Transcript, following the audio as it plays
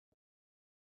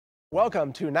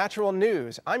Welcome to Natural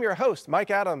News. I'm your host,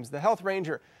 Mike Adams, the Health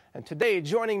Ranger. And today,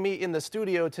 joining me in the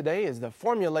studio today is the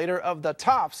formulator of the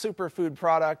top superfood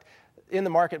product in the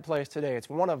marketplace today. It's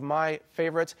one of my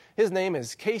favorites. His name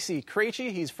is Casey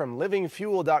Krejci. He's from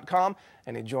livingfuel.com,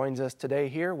 and he joins us today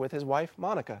here with his wife,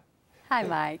 Monica. Hi,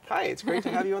 Mike. Hi, it's great to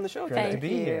have you on the show today. Great to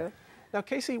be here. Now,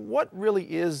 Casey, what really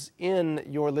is in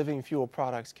your Living Fuel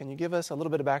products? Can you give us a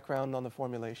little bit of background on the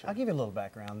formulation? I'll give you a little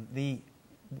background.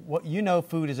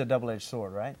 Food is a double-edged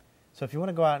sword, right? So if you want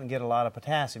to go out and get a lot of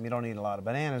potassium, you don't need a lot of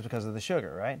bananas because of the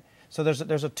sugar, right? So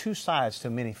there's two sides to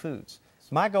many foods.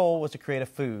 My goal was to create a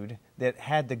food that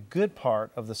had the good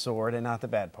part of the sword and not the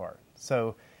bad part.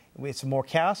 So it's more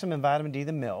calcium and vitamin D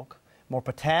than milk, more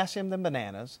potassium than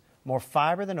bananas, more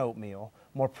fiber than oatmeal,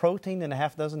 more protein than a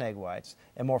half dozen egg whites,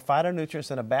 and more phytonutrients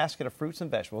than a basket of fruits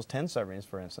and vegetables, 10 servings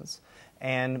for instance,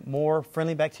 and more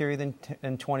friendly bacteria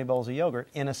than 20 bowls of yogurt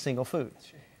in a single food.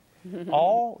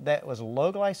 All that was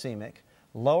low glycemic,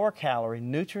 lower calorie,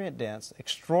 nutrient dense,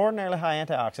 extraordinarily high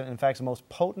antioxidant, in fact, the most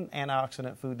potent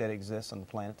antioxidant food that exists on the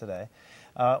planet today,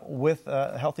 with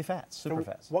healthy fats, super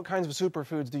fats. What kinds of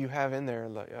superfoods do you have in there?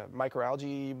 Like,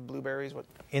 microalgae, blueberries? What?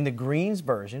 In the greens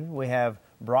version, we have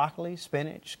broccoli,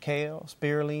 spinach, kale,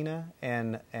 spirulina,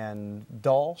 and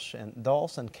dulse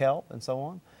and kelp, and so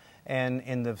on. And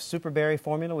in the superberry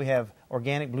formula, we have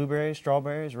organic blueberries,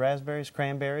 strawberries, raspberries,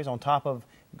 cranberries. On top of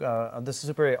the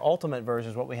Superberry Ultimate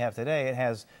version is what we have today. It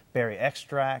has berry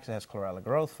extracts, it has chlorella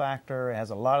growth factor, it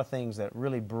has a lot of things that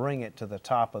really bring it to the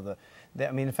top of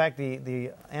in fact,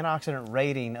 the antioxidant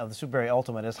rating of the Superberry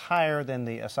Ultimate is higher than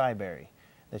the acai berry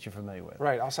that you're familiar with.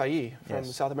 Right, acai from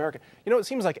Yes. South America. You know, it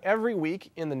seems like every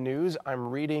week in the news I'm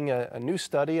reading a new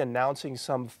study announcing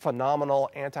some phenomenal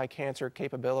anti-cancer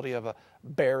capability of a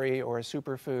berry or a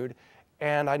superfood.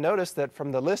 And I noticed that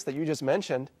from the list that you just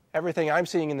mentioned, everything I'm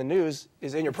seeing in the news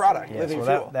is in your product, Yes, Living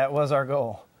well, Fuel. that was our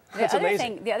goal. That's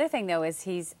amazing. The other thing, though, is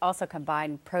he's also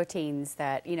combined proteins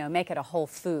that, make it a whole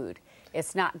food.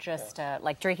 It's not just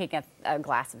like drinking a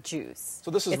glass of juice.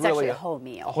 So this is it's really actually a whole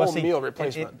meal. A whole meal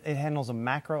replacement. It handles the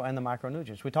macro and the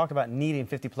micronutrients. We talked about needing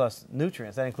 50 plus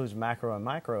nutrients. That includes macro and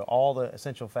micro, all the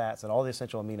essential fats and all the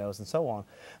essential aminos and so on.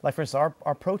 Like, for instance,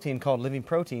 our protein called Living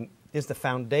Protein is the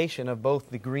foundation of both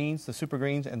the greens, the super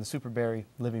greens, and the superberry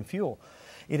Living Fuel.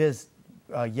 It is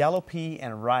yellow pea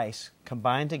and rice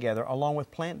combined together along with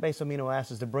plant-based amino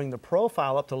acids to bring the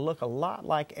profile up to look a lot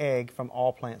like egg from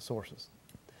all plant sources.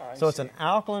 So it's an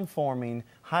alkaline-forming,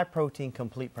 high-protein,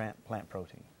 complete plant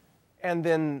protein. And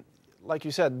then, like you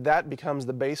said, that becomes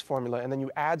the base formula, and then you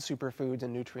add superfoods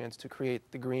and nutrients to create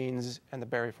the greens and the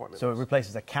berry formulas. So it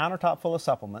replaces a countertop full of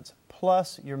supplements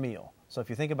plus your meal. So if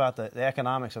you think about the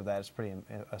economics of that, it's pretty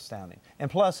astounding. And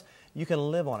plus, you can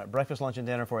live on it, breakfast, lunch, and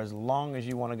dinner for as long as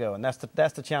you want to go. And that's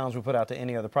the challenge we put out to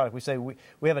any other product. We say we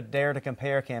have a Dare to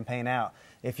Compare campaign out.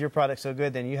 If your product's so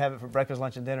good, then you have it for breakfast,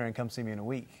 lunch, and dinner, and come see me in a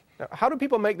week. Now, how do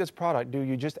people make this product? Do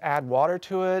you just add water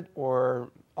to it,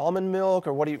 or almond milk,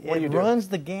 or what do you do? It runs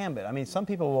the gambit. I mean, some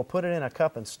people will put it in a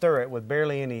cup and stir it with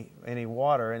barely any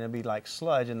water, and it'll be like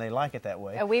sludge, and they like it that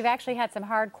way. We've actually had some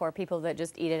hardcore people that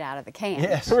just eat it out of the can.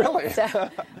 Yes. Really?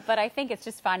 But I think it's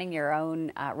just finding your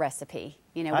own recipe.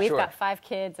 We've Sure. got 5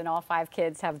 kids, and all 5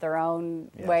 kids have their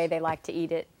own way they like to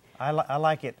eat it. I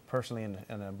like it personally in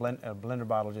a blender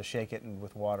bottle. Just shake it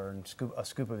with water and a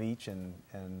scoop of each, and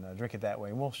drink it that way.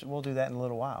 And we'll do that in a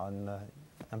little while. And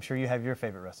I'm sure you have your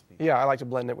favorite recipe. Yeah, I like to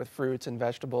blend it with fruits and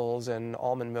vegetables and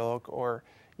almond milk, or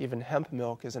even hemp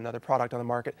milk is another product on the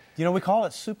market. We call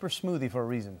it super smoothie for a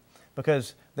reason,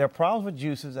 because there are problems with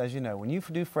juices, as you know. When you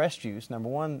do fresh juice, number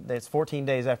one, it's 14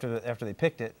 days after they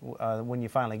picked it when you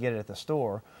finally get it at the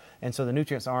store, and so the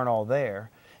nutrients aren't all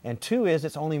there. And two is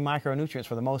it's only micronutrients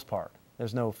for the most part.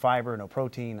 There's no fiber, no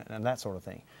protein, and that sort of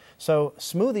thing. So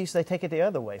smoothies, they take it the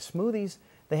other way. Smoothies,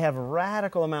 they have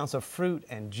radical amounts of fruit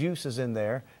and juices in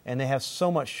there, and they have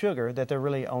so much sugar that they're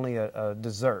really only a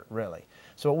dessert, really.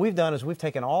 So what we've done is we've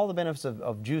taken all the benefits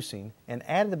of juicing and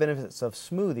added the benefits of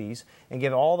smoothies and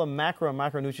give all the macro and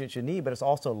micronutrients you need, but it's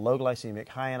also low glycemic,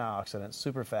 high antioxidants,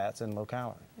 super fats, and low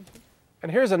calorie.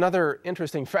 And here's another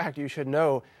interesting fact you should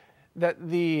know, that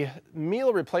the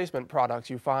meal replacement products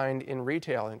you find in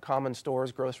retail, in common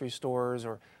stores, grocery stores,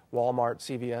 or Walmart,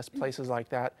 CVS, places like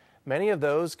that, many of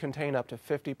those contain up to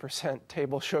 50%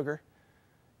 table sugar.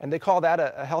 And they call that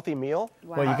a healthy meal?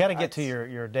 Wow. Well, you got to get to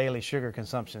your daily sugar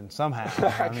consumption somehow.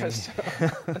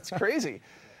 That's crazy.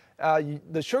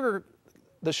 The sugar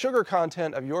the sugar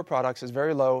content of your products is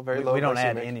very low, very low. We don't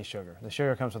add glycemic. any sugar. The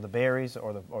sugar comes from the berries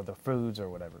or the foods or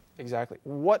whatever. Exactly.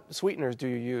 What sweeteners do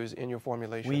you use in your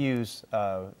formulation? We use,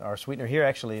 our sweetener here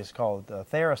actually is called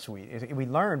TheraSweet. We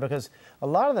learned because a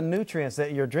lot of the nutrients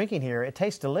that you're drinking here, it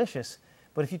tastes delicious,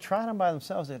 but if you try them by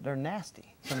themselves, they're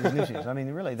nasty, some of these nutrients. I mean,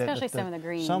 really. Especially some of the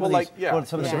greens. Some Well, of these, like, yeah,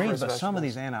 some of the yeah. greens, but vegetables. some of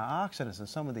these antioxidants and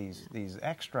some of these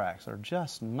extracts are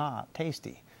just not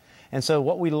tasty. And so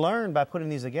what we learned by putting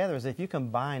these together is if you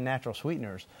combine natural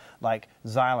sweeteners like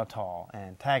xylitol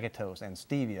and tagatose and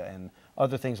stevia and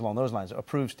other things along those lines,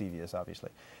 approved stevias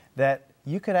obviously, that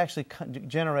you could actually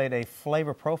generate a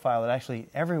flavor profile that actually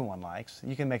everyone likes.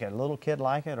 You can make a little kid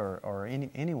like it or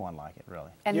anyone like it,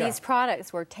 really. And Yeah. these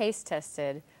products were taste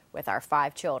tested with our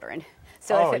 5 children.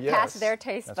 So if it passed their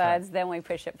taste That's buds, right. then we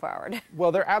push it forward.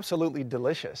 Well, they're absolutely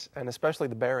delicious, and especially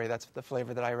the berry. That's the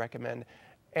flavor that I recommend.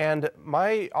 And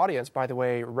my audience, by the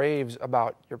way, raves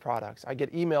about your products. I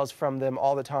get emails from them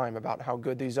all the time about how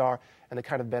good these are and the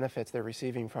kind of benefits they're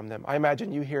receiving from them. I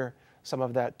imagine you hear some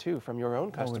of that too from your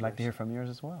own customers. We'd like to hear from yours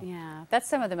as well. Yeah, that's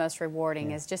some of the most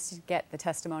rewarding is just to get the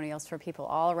testimonials from people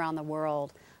all around the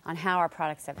world on how our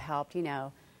products have helped, you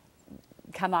know,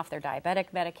 come off their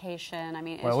diabetic medication. I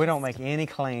mean, it's Well, we don't just- make any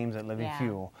claims at Living Yeah.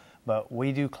 Fuel, but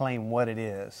we do claim what it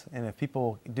is. And if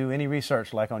people do any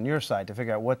research, like on your site, to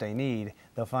figure out what they need,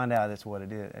 they'll find out that's what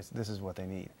it is. This is what they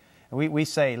need. And we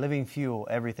say Living Fuel,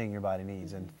 everything your body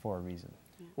needs, and for a reason.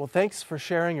 Well, thanks for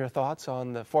sharing your thoughts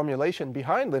on the formulation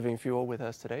behind Living Fuel with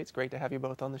us today. It's great to have you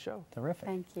both on the show. Terrific.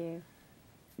 Thank you.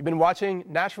 You've been watching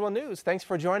Natural News. Thanks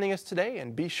for joining us today,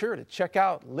 and be sure to check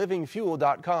out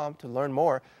livingfuel.com to learn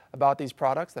more about these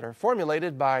products that are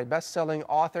formulated by best-selling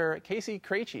author Casey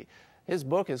Krejci. His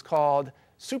book is called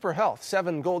Super Health,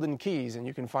 7 Golden Keys, and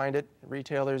you can find it at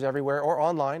retailers everywhere or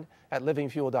online at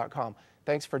livingfuel.com.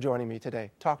 Thanks for joining me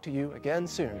today. Talk to you again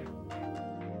soon.